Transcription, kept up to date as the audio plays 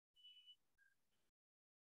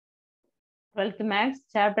12th Maths,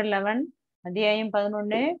 Chapter 11, அத்தியாயம்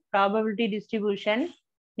 11, Probability Distribution,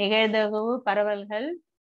 நிகழ்தகவு பரவல்கள்,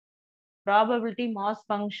 Probability Mass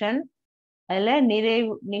Function, அதில்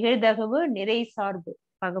நிகழ்தகவு நிறை சார்பு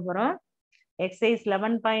பார்க்க போகிறோம். Exercise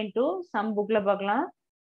 11.2, சம் புக்கில் பார்க்கலாம்.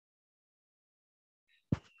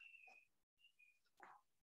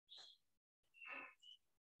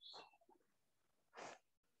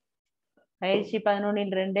 பயிற்சி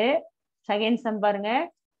 11-2 செகண்ட் சம் பாருங்க.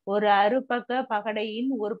 ஒரு அறுபக்க பகடையின்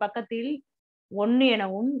ஒரு பக்கத்தில் 1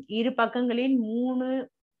 எனவும் இரு பக்கங்களில்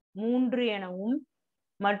 3 எனவும்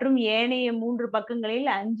மற்றும் ஏனைய 3 பக்கங்களில்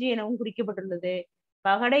 5 எனவும் குறிக்கப்பட்டுள்ளது.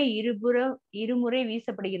 பகடை இருமுறை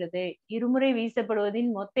வீசப்படுகிறது. இருமுறை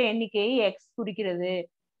வீசப்படுவதின் மொத்த எண்ணிக்கையை x குறிக்கிறது.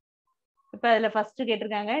 இப்ப அதுல ஃபர்ஸ்ட்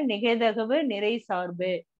கேட்டிருக்காங்க நிகழ்தகவு நிறை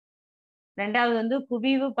சார்பு, ரெண்டாவது வந்து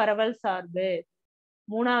குவிவு பரவல் சார்பு,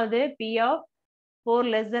 மூணாவது P of 4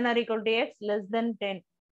 less than or equal to x less than 10,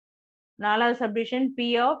 நாலாவது subdivision P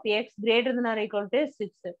of x greater than or equal to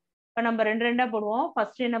 6. இப்போ நம்ம ரெண்டா போடுவோம்.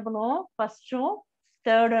 ஃபர்ஸ்ட் என்ன பண்ணுவோம், ஃபர்ஸ்டும்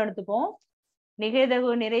தேர்டும் எடுத்துப்போம்.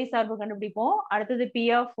 நிகழ்தகவு நிறை சார்பு கண்டுபிடிப்போம். அடுத்தது P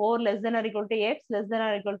of 4 less than or equal to x less than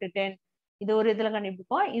or equal to 10, இது ஒரு இதுல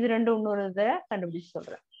கண்டுபிடிப்போம். இது ரெண்டும் இன்னொரு இதை கண்டுபிடிச்சு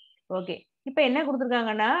சொல்றேன். ஓகே, இப்போ என்ன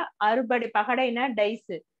கொடுத்துருக்காங்கன்னா அறுபடை பகடைனா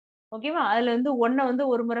டைஸ். ஓகேவா, அதுல வந்து 1 வந்து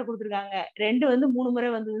ஒரு முறை கொடுத்துருக்காங்க, 2 வந்து 3 முறை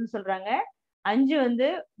வந்ததுன்னு சொல்றாங்க, 5 வந்து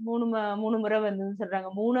 3 முறை வந்ததுன்னு சொல்றாங்க,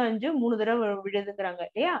 3 5 3 தடவை விழுதுங்கிறாங்க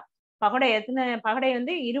இல்லையா. பகடை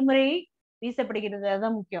வந்து இருமுறை வீசப்படுகிறது,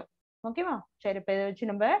 அதுதான் முக்கியம். ஓகேவா, சரி இப்ப இதை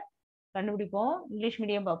வச்சு நம்ம கண்டுபிடிப்போம். இங்கிலீஷ்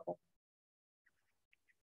மீடியம் பார்ப்போம்.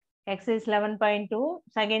 Exercise 11.2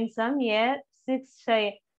 second sum. A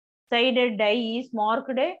 6-sided die is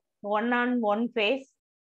marked 1 on one face,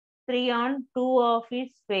 3 on 2 of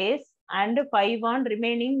its face, and 5 on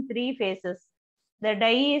remaining 3 faces. The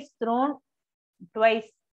die is thrown twice.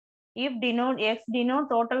 If x denote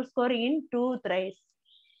total score in 2 thrice.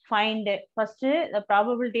 Find first the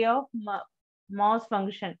probability of mass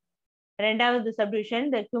function, ரெண்டாவது subdivision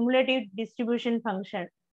the cumulative distribution function,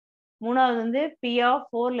 மூணாவது வந்து P of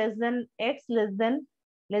 4 less than x less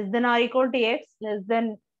than or equal to x less than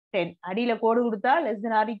 10. அடியில கோடு கொடுத்தா less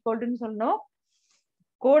than or equal to சொல்லணும்,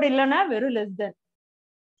 கோடு இல்லைன்னா வெறும் less than.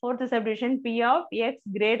 fourth subdivision P of x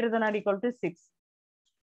greater than or equal to 6.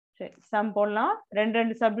 சரி some போடலாம்.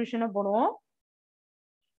 ரெண்டு சப்டிவிஷனை போடுவோம்.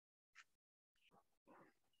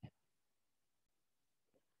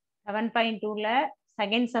 Seven point டூல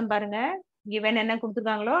செகண்ட் சம் பாருங்க. கிவன் என்ன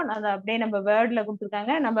கொடுத்துருக்காங்களோ அதை அப்படியே நம்ம வேர்ட்ல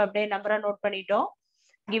கொடுத்துருக்காங்க, நம்ம அப்படியே நம்பரை நோட் பண்ணிட்டோம்.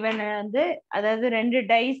 கிவன் வந்து அதாவது 2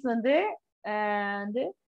 டைஸ் வந்து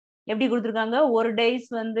எப்படி கொடுத்துருக்காங்க, ஒரு டைஸ்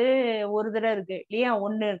வந்து ஒரு தடவை இருக்கு இல்லையா,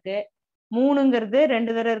 1 இருக்கு, 3ங்கிறது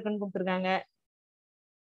 2 தடவை இருக்குன்னு கொடுத்துருக்காங்க.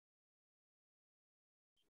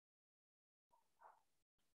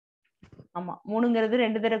 ஆமா, 3ங்கிறது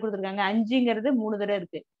 2 தடவை கொடுத்துருக்காங்க, 5ங்கிறது 3 தடவை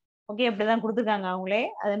இருக்கு. ஓகே, அப்படிதான் கொடுத்துருக்காங்க அவங்களே.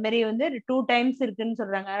 அதே மாதிரி வந்து 2 டைம்ஸ் இருக்குன்னு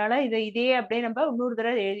சொல்றாங்க, அதனால இதே அப்படியே நம்ம இன்னொரு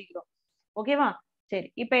தடவை எழுதிக்கிறோம். ஓகேவா, சரி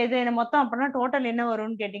இப்ப இது மொத்தம் அப்படின்னா டோட்டல் என்ன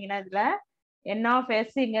வரும்னு கேட்டீங்கன்னா இதுல n of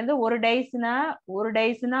s இங்க ஒரு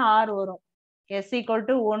டைஸ்னா 6 வரும். s equal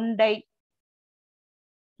to 1 டை,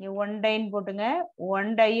 1 டைன்னு போட்டுங்க.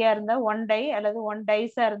 1 டையா இருந்தா 1 டை அல்லது 1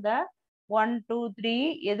 டைஸா இருந்தா 1 2 3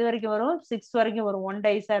 எது வரைக்கும் வரும், 6 வரைக்கும் வரும் 1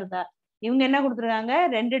 டைஸா இருந்தா. இவங்க என்ன கொடுத்துருக்காங்க,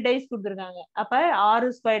 2 டைஸ் கொடுத்துருக்காங்க. அப்ப 6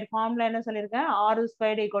 ஸ்கொயர் ஃபார்ம்ல என்ன சொல்லியிருக்கேன், 6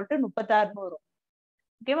 ஸ்கொயர் ஈக்குவல் டு 36 வரும்.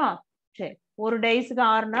 ஓகேவா, சரி ஒரு டைஸுக்கு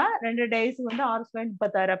 6னா 2 டைஸுக்கு வந்து 6 ஸ்கொயர்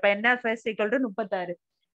 36. அப்ப என்ன ஃபர்ஸ்ட் ஈக்குவல் டு 36.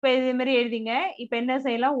 இப்ப இதே மாதிரி எழுதிங்க. இப்ப என்ன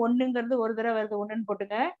செய்யலாம், 1ங்கிறது ஒரு தடவை வருது 1ன்னு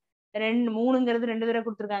போட்டுங்க, 3ங்கிறது 2 தடவை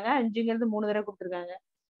கொடுத்துருக்காங்க, 5ங்கிறது 3 தடவை கொடுத்துருக்காங்க.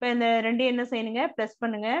 இப்ப இந்த 2 என்ன செய்யணுங்க, பிளஸ்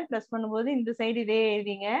பண்ணுங்க. பிளஸ் பண்ணும்போது இந்த சைடு இதே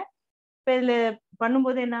எழுதிங்க. இப்ப இதுல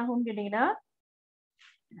பண்ணும்போது என்ன ஆகும்னு கேட்டீங்கன்னா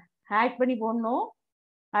ஆட் பண்ணி போடணும்.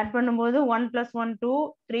 ஆட் பண்ணும்போது 1 + 1 2,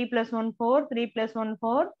 3 + 1 4, 3 + 1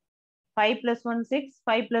 4, 5 + 1 6,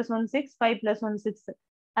 5 + 1 6, 5 + 1 6.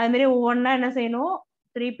 அது மாதிரி ஒவ்வொன்றா என்ன செய்யணும்,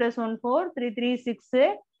 3 + 1 4, 3 3 6,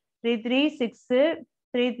 3 3 6,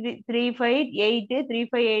 3 3 5 8, 3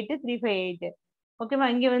 5 8, 3 5 8. ஓகேவா,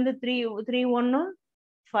 இங்க வந்து 3 3 1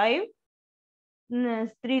 5,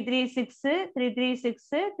 3 3 6, 3 3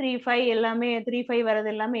 6, 3 5 எல்லாமே 3 5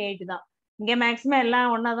 வர்றது எல்லாமே 8 தான். இங்க மேக்ஸிமம்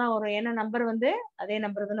எல்லாம் ஒன்னா தான் வரும், ஏன்னா நம்பர் வந்து அதே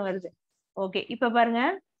நம்பர் தானே வருது. ஓகே, இப்ப பாருங்க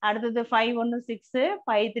அடுத்தது 5 1 6,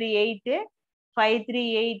 5 3 8, 5 3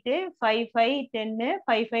 8, 5 5 10,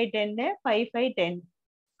 5 5 10, 5 5 10.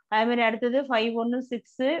 அதே மாதிரி அடுத்தது 5 1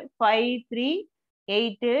 6, 5 3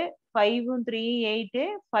 8, 5 3 8,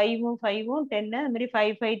 5 5 10, அது மாதிரி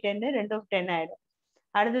 5 5 10, ரெண்டும் 10 ஆயிடும்.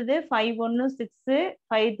 அடுத்தது 5 1 6,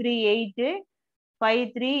 5 3 8, 5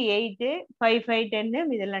 3 8, 5 5 10,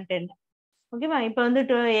 இதெல்லாம் 10. ஓகேவா? இப்ப வந்து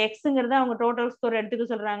எக்ஸ்ங்கிறத அவங்க டோட்டல் ஸ்கோர் எடுத்துக்க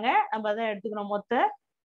சொல்றாங்க. நம்ம அதான் எடுத்துக்கிறோம்.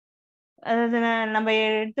 அதாவது நம்ம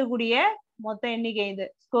எடுத்துக்கூடிய மொத்த எண்ணிக்கை இது.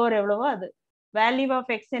 ஸ்கோர் எவ்வளவோ அது. வேல்யூ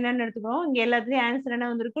ஆஃப் எக்ஸ் என்னன்னு எடுத்துக்கிறோம். இங்க எல்லாத்துலயும் ஆன்சர் என்ன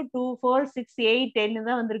வந்திருக்கு? 2, 4, 6, 8, 10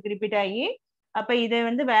 தான் வந்திருக்கு ரிப்பீட் ஆகி. அப்ப இதை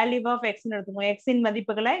வந்து வேல்யூ ஆஃப் எக்ஸ்ன்னு எடுத்துக்கோம். எக்ஸின்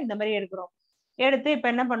மதிப்புகளை இந்த மாதிரி எடுக்கிறோம். எடுத்து இப்ப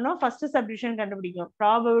என்ன பண்ணோம்? ஃபர்ஸ்ட் சப்டிவிஷன் கண்டுபிடிக்கணும்.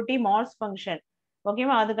 Probability mass function.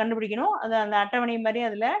 ஓகேவா? அது கண்டுபிடிக்கணும். அது அந்த அட்டவணை மாதிரி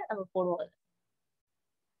அதுல நம்ம போடுவோம்.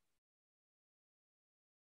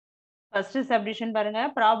 ஃபர்ஸ்ட் சப்டிவிஷன் பாருங்க.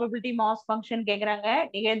 ப்ராபபிலிட்டி மாஸ் ஃபங்க்ஷன் கேக்குறாங்க.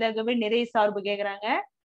 நிகழ்தகவு நிறை சார்பு கேக்குறாங்க.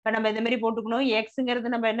 இப்ப நம்ம இந்த மாதிரி போட்டுக்கணும். எக்ஸ்ங்கிறது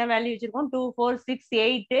நம்ம என்ன வேல்யூ வச்சிருக்கோம்? 2, 4, 6,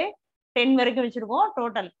 8, 10 வரைக்கும் வச்சிருக்கோம்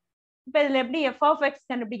டோட்டல். இப்ப இதுல எப்படி F of X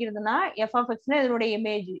கண்டுபிடிக்கிறதுனா, F of எக்ஸ்னா இதனுடைய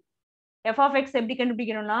இமேஜ். எஃப் ஆஃப் எக்ஸ் எப்படி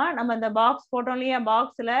கண்டுபிடிக்கணும்னா, நம்ம இந்த பாக்ஸ் போட்டோம் இல்லையா?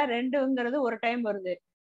 பாக்ஸ்ல 2ங்கிறது ஒரு டைம் வருது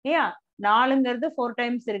இல்லையா? 4ங்கிறது 4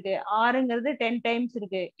 டைம்ஸ் இருக்கு. 6ங்கிறது 10 டைம்ஸ்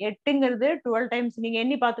இருக்கு. 8ங்கிறது 12 டைம்ஸ். நீங்க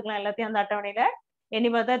எண்ணி பாத்துக்கலாம் எல்லாத்தையும் அந்த அட்டவணையில எண்ணி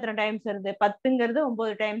பார்த்தா எத்தனை டைம்ஸ் வருது. 10ங்கிறது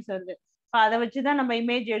 9 டைம்ஸ் வருது. இப்ப அதை வச்சுதான் நம்ம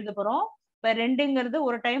இமேஜ் எழுத போறோம். இப்ப 2ங்கிறது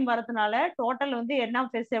ஒரு டைம் வரதுனால டோட்டல் வந்து என்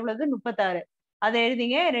ஆஃப் எஸ் எவ்வளவு? 36. அதை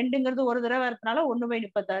எழுதிங்க. 2ங்கிறது ஒரு தடவை வரதுனால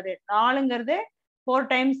 1/36. 4ங்கிறது 4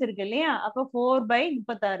 டைம்ஸ் இருக்கு இல்லையா? அப்ப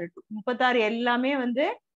 4/36. 36 எல்லாமே வந்து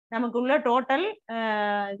நமக்குள்ள டோட்டல்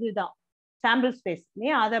இதுதான் சாம்பிள் ஸ்பேஸ்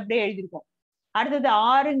இல்லையா? அதை அப்படியே எழுதிருக்கோம். அடுத்தது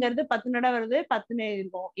 6ங்கிறது 10 நடை வருது, 10ன்னு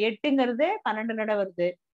எழுதிருக்கோம். 8ங்கிறது 12 நடை வருது,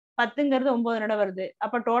 10ங்கிறது 9 நடை வருது.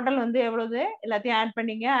 அப்ப டோட்டல் வந்து எவ்வளவு? எல்லாத்தையும் ஆட்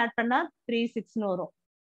பண்ணீங்க. ஆட் பண்ணா 36ன்னு வரும்.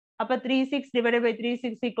 அப்ப 36 டிவைடட் பை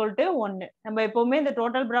 36 ஈக்குவல் டு 1. நம்ம எப்பவுமே இந்த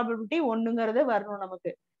டோட்டல் ப்ராபபிலிட்டி 1ங்கிறது வரணும்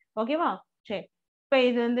நமக்கு. ஓகேவா? சரி. இப்ப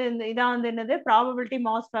இது வந்து இதான் வந்து என்னது? ப்ராபபிலிட்டி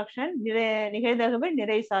மாஸ் ஃபங்க்ஷன், நிகழ்தகவு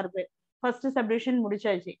நிறை சார்பு. ஃபர்ஸ்ட் சப்டிவிஷன்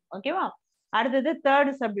முடிச்சாச்சு. ஓகேவா? அடுத்தது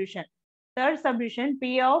third subdivision. Third subdivision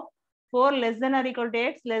P of 4 less than R equal to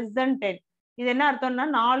X less than 10. இது என்ன அர்த்தம்னா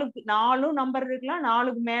 4 நம்பர் இருக்கலாம்,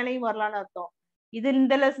 4க்கு மேலேயும் வரலாம்னு அர்த்தம். இது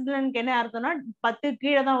இந்த லெசனுக்கு என்ன அர்த்தம்னா 10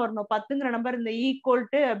 கீழே தான் வரணும். 10ங்கிற நம்பர் இந்த ஈக்குவல்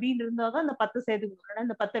டு அப்படின்னு இருந்தாதான் இந்த 10 சேர்த்துக்கணும்.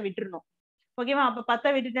 இந்த 10 விட்டுறணும். ஓகேவா? அப்ப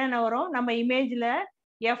 10 விட்டுட்டா என்ன வரும்? நம்ம இமேஜ்ல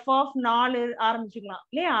எஃப் ஆஃப் 4 ஆரம்பிச்சுக்கலாம்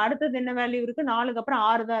இல்லையா? அடுத்தது என்ன வேல்யூ இருக்கு? 4க்கு அப்புறம்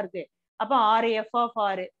 6 தான் இருக்கு. அப்ப 6 எஃப் ஆஃப்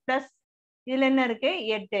 6 பிளஸ் இதுல என்ன இருக்கு?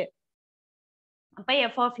 8. அப்ப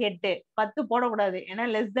எஃப் ஆஃப் 8. 10 போடக்கூடாது. ஏன்னா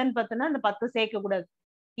லெஸ் தென் 10னா அந்த 10 சேர்க்க கூடாது.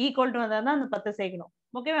 ஈக்குவல் டு வந்தா தான் அந்த 10 சேர்க்கணும்.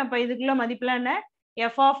 ஓகேவா? அப்ப இதுக்குள்ள மதிப்புல என்ன?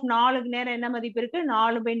 எஃப் ஆஃப் 4க்கு நேரம் என்ன மதிப்பு இருக்கு?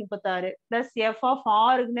 4/36 பிளஸ் எஃப் ஆஃப்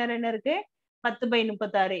 6க்கு நேரம் என்ன இருக்கு?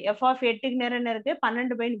 10/36. எஃப் ஆஃப் 8க்கு நேரம் என்ன இருக்கு?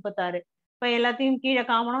 12/36. இப்ப எல்லாத்தையும் கீழே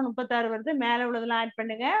காமனா 36 வருது. மேல உள்ளதெல்லாம் ஆட்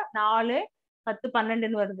பண்ணுங்க. 4, 10,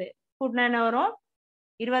 12ன்னு வருது. கூட்டினா என்ன வரும்?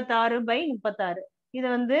 26/36. இது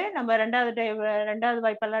வந்து நம்ம ரெண்டாவது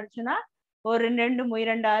வாய்ப்பெல்லாம் அடிச்சுன்னா ஒரு 2,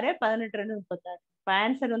 2, 6, 18, 2, 36. இப்ப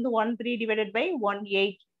ஆன்சர் வந்து 13 டிவைடட் பை 18.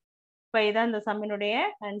 இப்ப இதான் இந்த சம்மினுடைய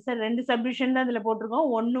ஆன்சர். 2 சப்டிவிஷன் தான் இதுல போட்டிருக்கோம்.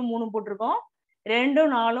 1, 3 போட்டிருக்கோம். 2,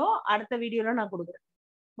 4 அடுத்த வீடியோல நான் கொடுக்குறேன்.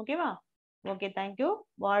 ஓகேவா? Okay, thank you.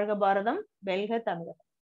 வாழ்க பாரதம், வெல்க தமிழகம்.